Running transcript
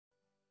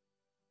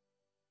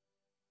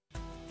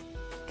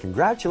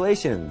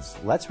Congratulations!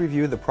 Let's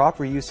review the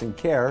proper use and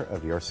care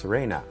of your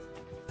Sirena.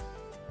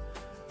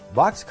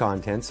 Box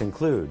contents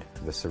include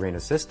the Sirena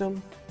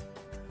System,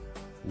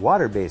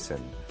 water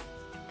basin,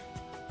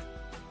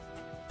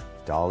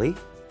 dolly,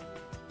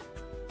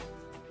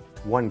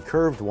 one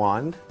curved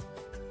wand,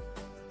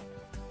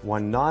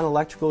 one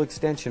non-electrical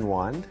extension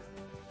wand,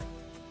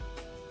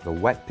 the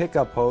wet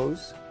pickup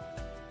hose,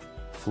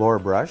 floor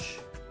brush,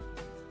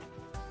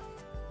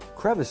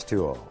 crevice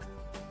tool,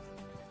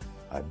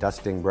 a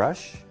dusting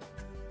brush,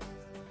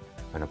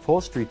 an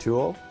upholstery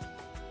tool,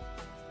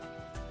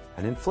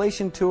 an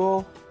inflation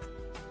tool,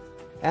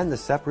 and the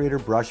separator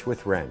brush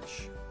with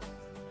wrench.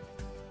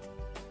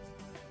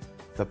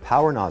 The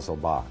power nozzle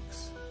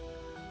box.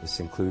 This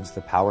includes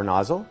the power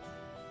nozzle,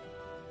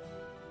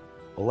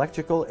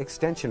 electrical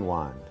extension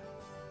wand,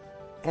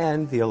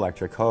 and the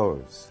electric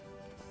hose.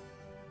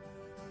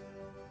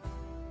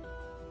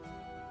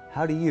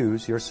 How to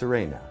use your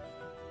Sirena.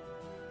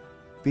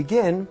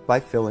 Begin by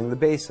filling the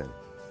basin.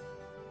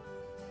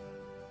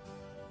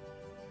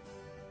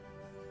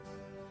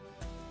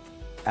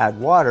 Add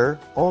water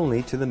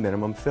only to the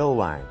minimum fill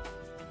line.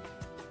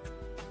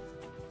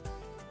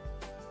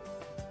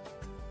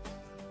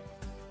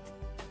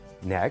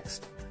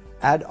 Next,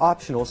 add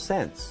optional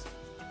scents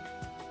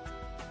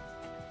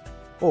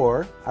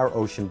or our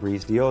Ocean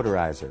Breeze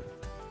deodorizer.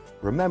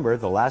 Remember,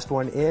 the last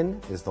one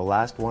in is the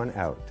last one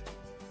out.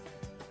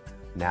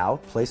 Now,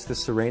 place the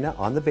Sirena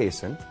on the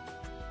basin.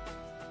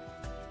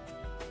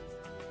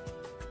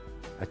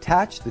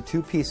 Attach the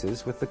two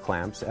pieces with the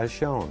clamps as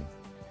shown.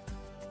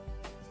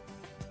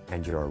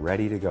 And you're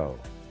ready to go.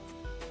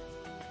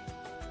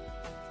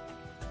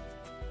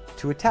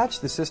 To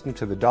attach the system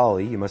to the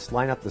dolly, you must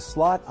line up the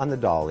slot on the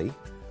dolly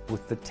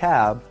with the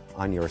tab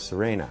on your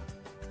Sirena.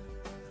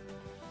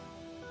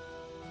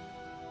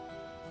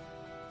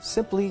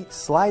 Simply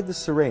slide the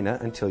Sirena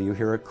until you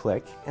hear a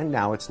click, and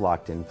now it's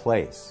locked in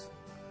place.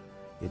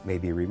 It may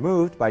be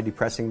removed by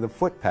depressing the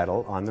foot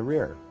pedal on the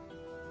rear.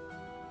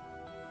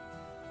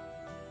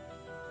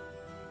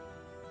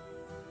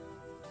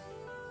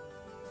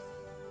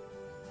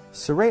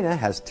 Sirena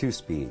has two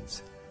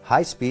speeds,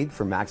 high speed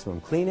for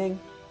maximum cleaning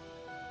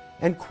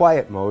and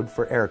quiet mode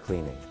for air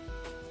cleaning.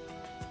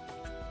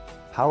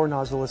 Power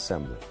nozzle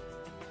assembly.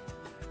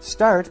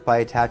 Start by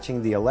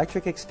attaching the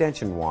electric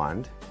extension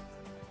wand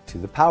to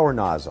the power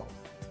nozzle.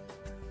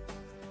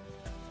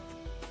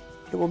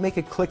 It will make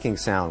a clicking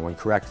sound when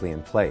correctly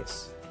in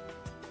place.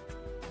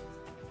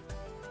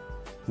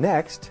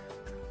 Next,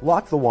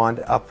 lock the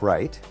wand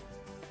upright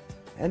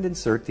and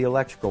insert the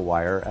electrical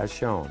wire as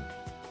shown.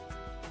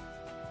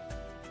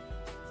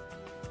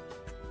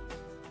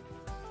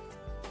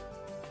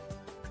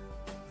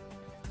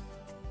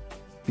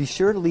 Be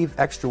sure to leave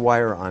extra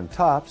wire on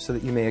top so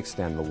that you may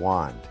extend the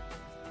wand.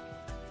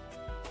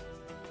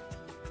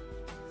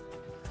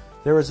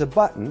 There is a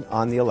button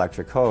on the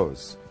electric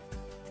hose.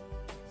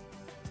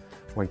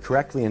 When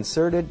correctly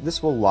inserted,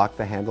 this will lock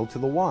the handle to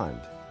the wand.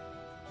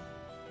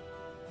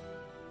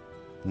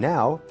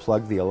 Now,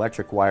 plug the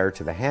electric wire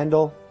to the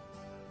handle,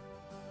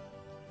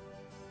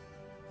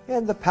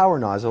 and the power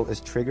nozzle is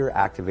trigger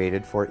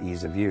activated for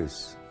ease of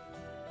use.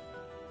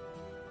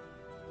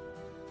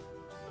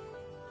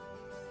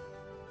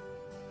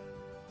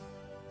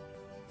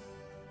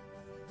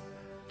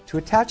 To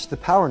attach the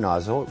power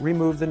nozzle,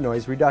 remove the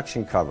noise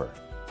reduction cover.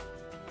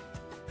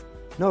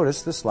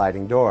 Notice the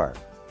sliding door.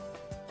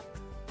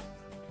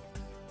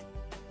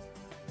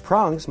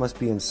 Prongs must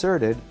be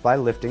inserted by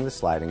lifting the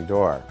sliding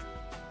door.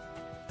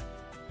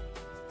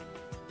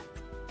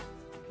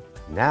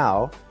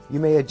 Now,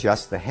 you may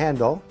adjust the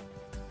handle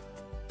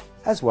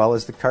as well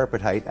as the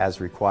carpet height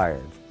as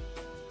required.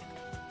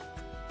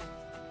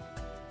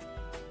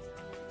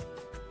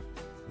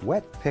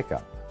 Wet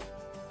pickup.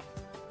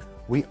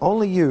 We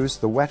only use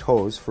the wet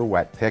hose for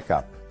wet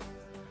pickup.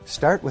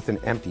 Start with an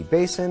empty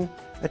basin,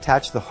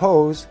 attach the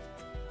hose,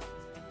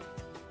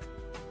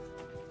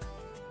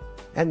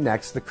 and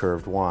next the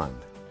curved wand.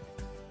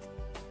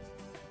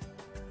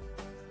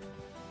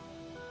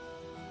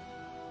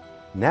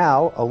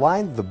 Now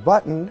align the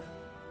button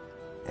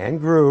and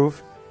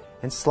groove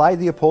and slide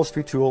the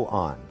upholstery tool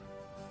on.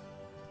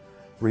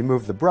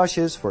 Remove the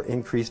brushes for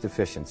increased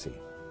efficiency.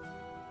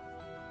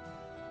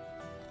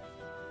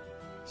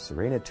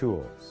 Sirena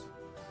tools.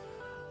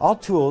 All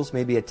tools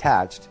may be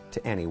attached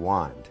to any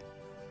wand.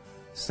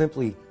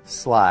 Simply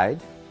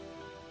slide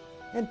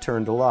and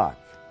turn to lock.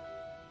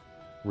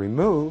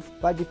 Remove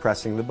by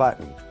depressing the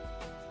button.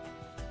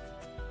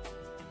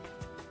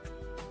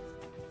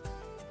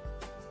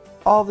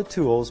 All the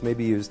tools may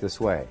be used this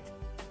way.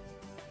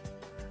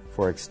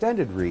 For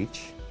extended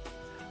reach,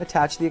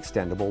 attach the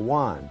extendable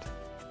wand.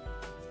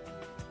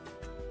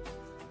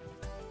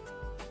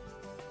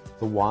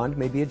 The wand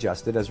may be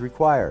adjusted as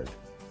required.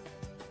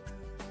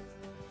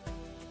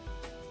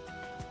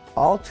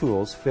 All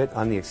tools fit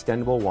on the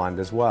extendable wand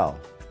as well.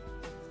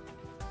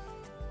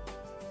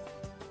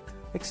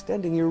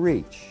 Extending your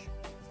reach.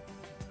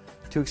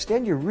 To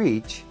extend your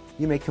reach,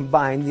 you may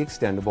combine the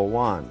extendable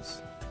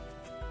wands.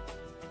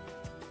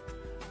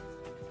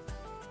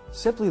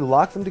 Simply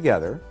lock them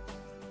together,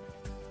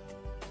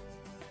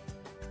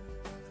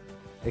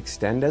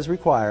 extend as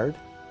required,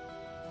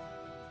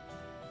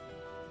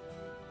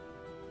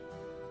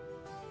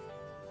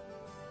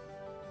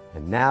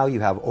 and now you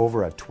have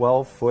over a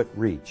 12-foot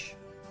reach.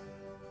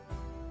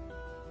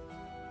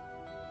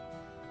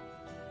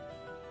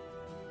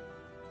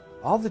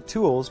 All the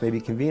tools may be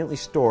conveniently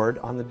stored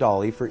on the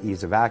dolly for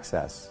ease of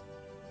access.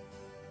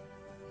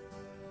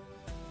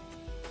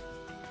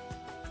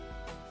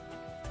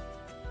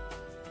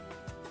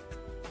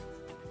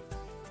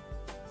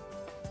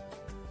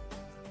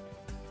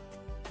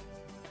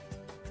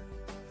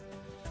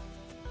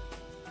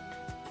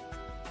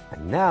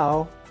 And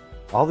now,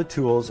 all the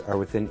tools are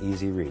within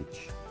easy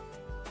reach.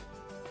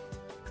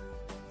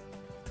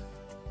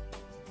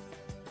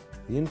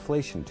 The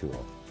inflation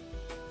tool.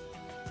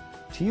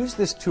 To use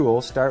this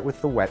tool, start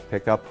with the wet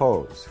pickup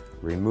hose.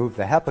 Remove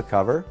the HEPA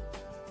cover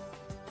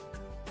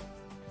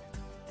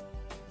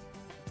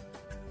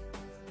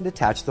and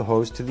attach the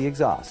hose to the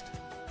exhaust.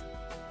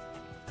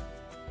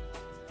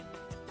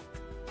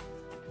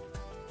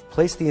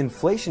 Place the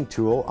inflation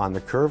tool on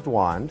the curved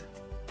wand,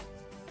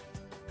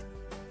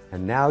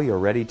 and now you're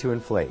ready to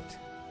inflate.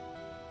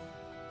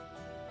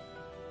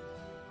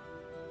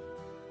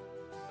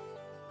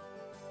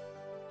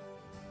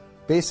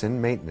 Basin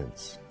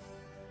maintenance.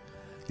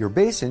 Your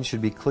basin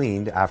should be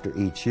cleaned after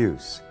each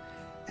use.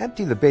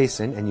 Empty the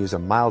basin and use a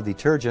mild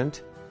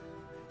detergent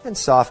and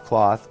soft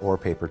cloth or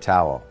paper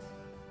towel.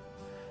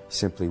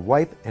 Simply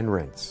wipe and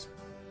rinse.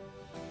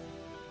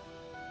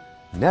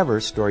 Never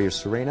store your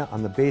Sirena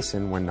on the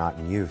basin when not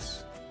in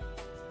use.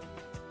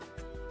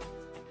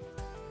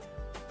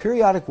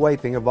 Periodic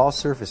wiping of all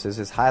surfaces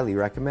is highly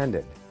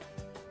recommended.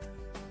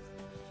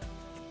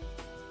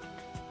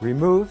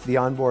 Remove the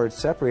onboard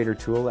separator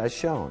tool as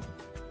shown.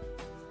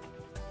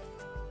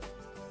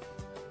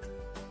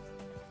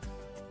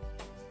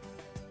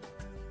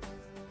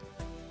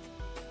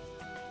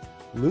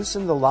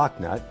 Loosen the lock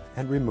nut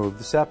and remove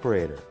the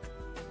separator.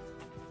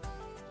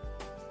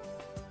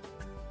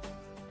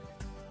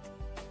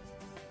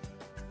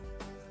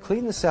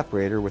 Clean the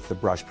separator with the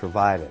brush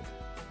provided.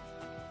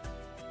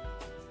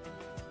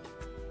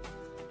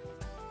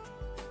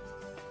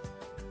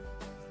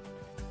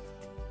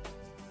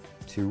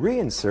 To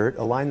reinsert,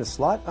 align the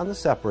slot on the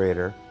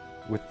separator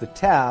with the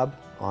tab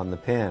on the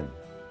pin.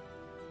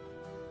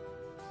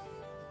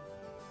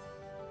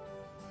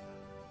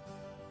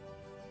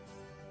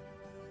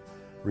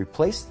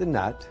 Replace the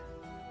nut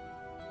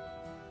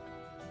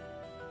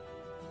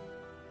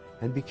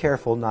and be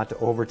careful not to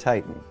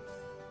over-tighten.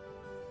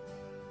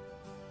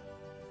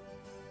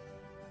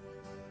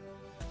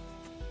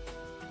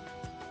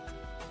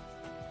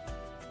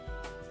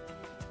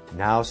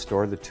 Now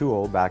store the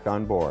tool back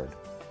on board.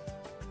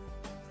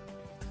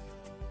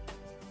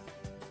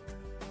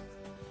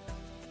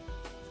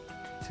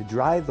 To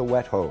dry the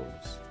wet hose,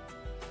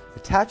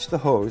 attach the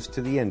hose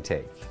to the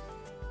intake.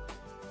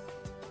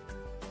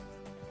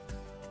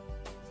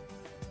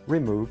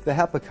 Remove the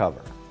HEPA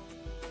cover.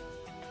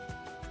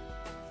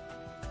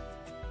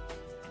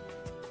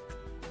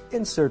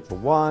 Insert the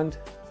wand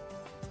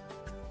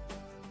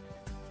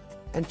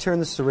and turn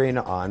the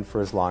Sirena on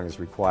for as long as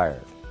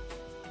required.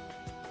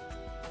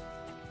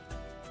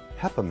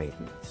 HEPA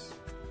maintenance.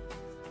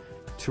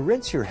 To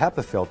rinse your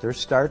HEPA filter,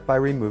 start by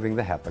removing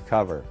the HEPA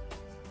cover.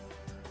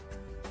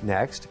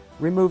 Next,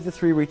 remove the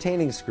 3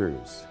 retaining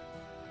screws.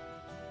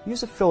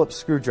 Use a Phillips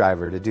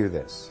screwdriver to do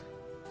this.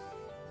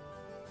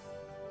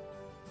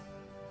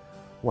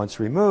 Once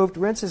removed,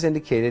 rinse as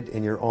indicated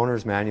in your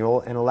owner's manual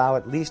and allow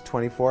at least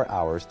 24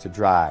 hours to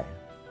dry.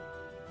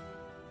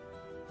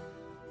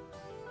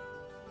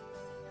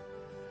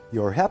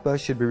 Your HEPA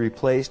should be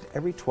replaced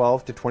every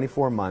 12 to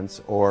 24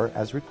 months or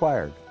as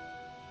required.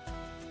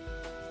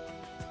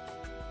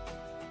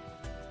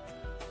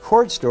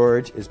 Cord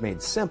storage is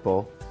made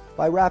simple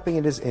by wrapping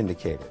it as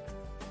indicated.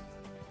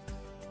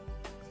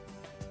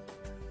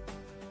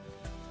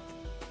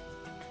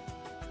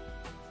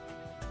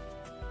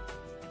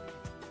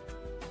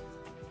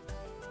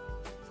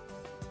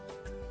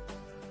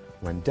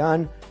 When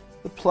done,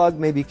 the plug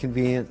may be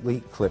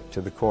conveniently clipped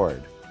to the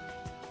cord.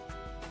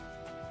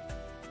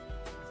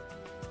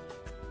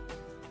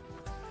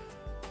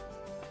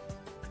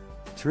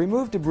 To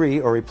remove debris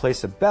or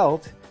replace a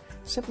belt,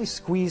 simply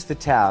squeeze the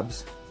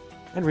tabs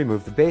and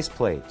remove the base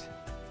plate.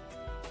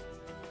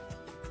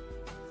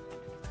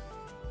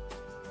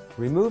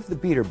 Remove the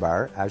beater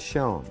bar as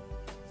shown.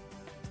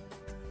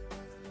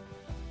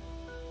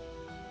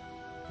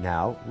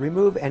 Now,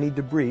 remove any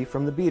debris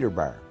from the beater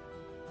bar.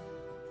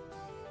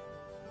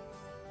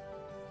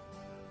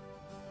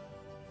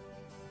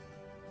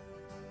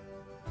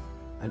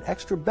 An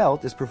extra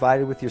belt is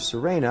provided with your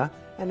Sirena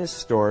and is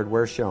stored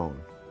where shown.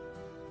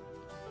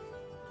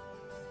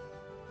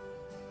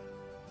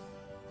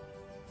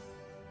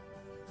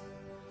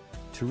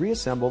 To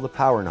reassemble the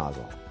power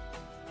nozzle,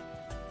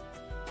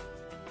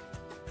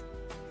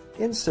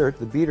 insert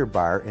the beater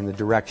bar in the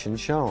direction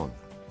shown.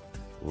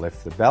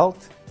 Lift the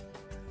belt,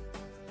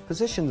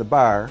 position the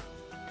bar,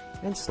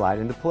 and slide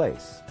into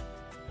place.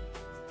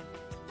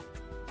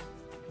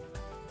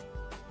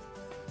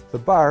 The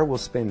bar will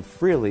spin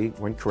freely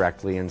when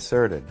correctly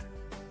inserted.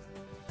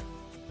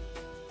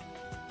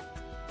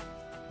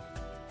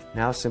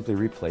 Now simply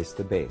replace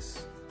the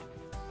base.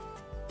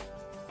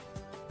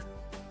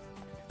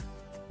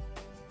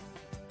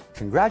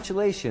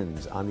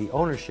 Congratulations on the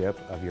ownership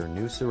of your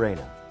new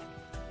Sirena.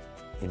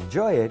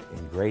 Enjoy it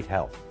in great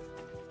health.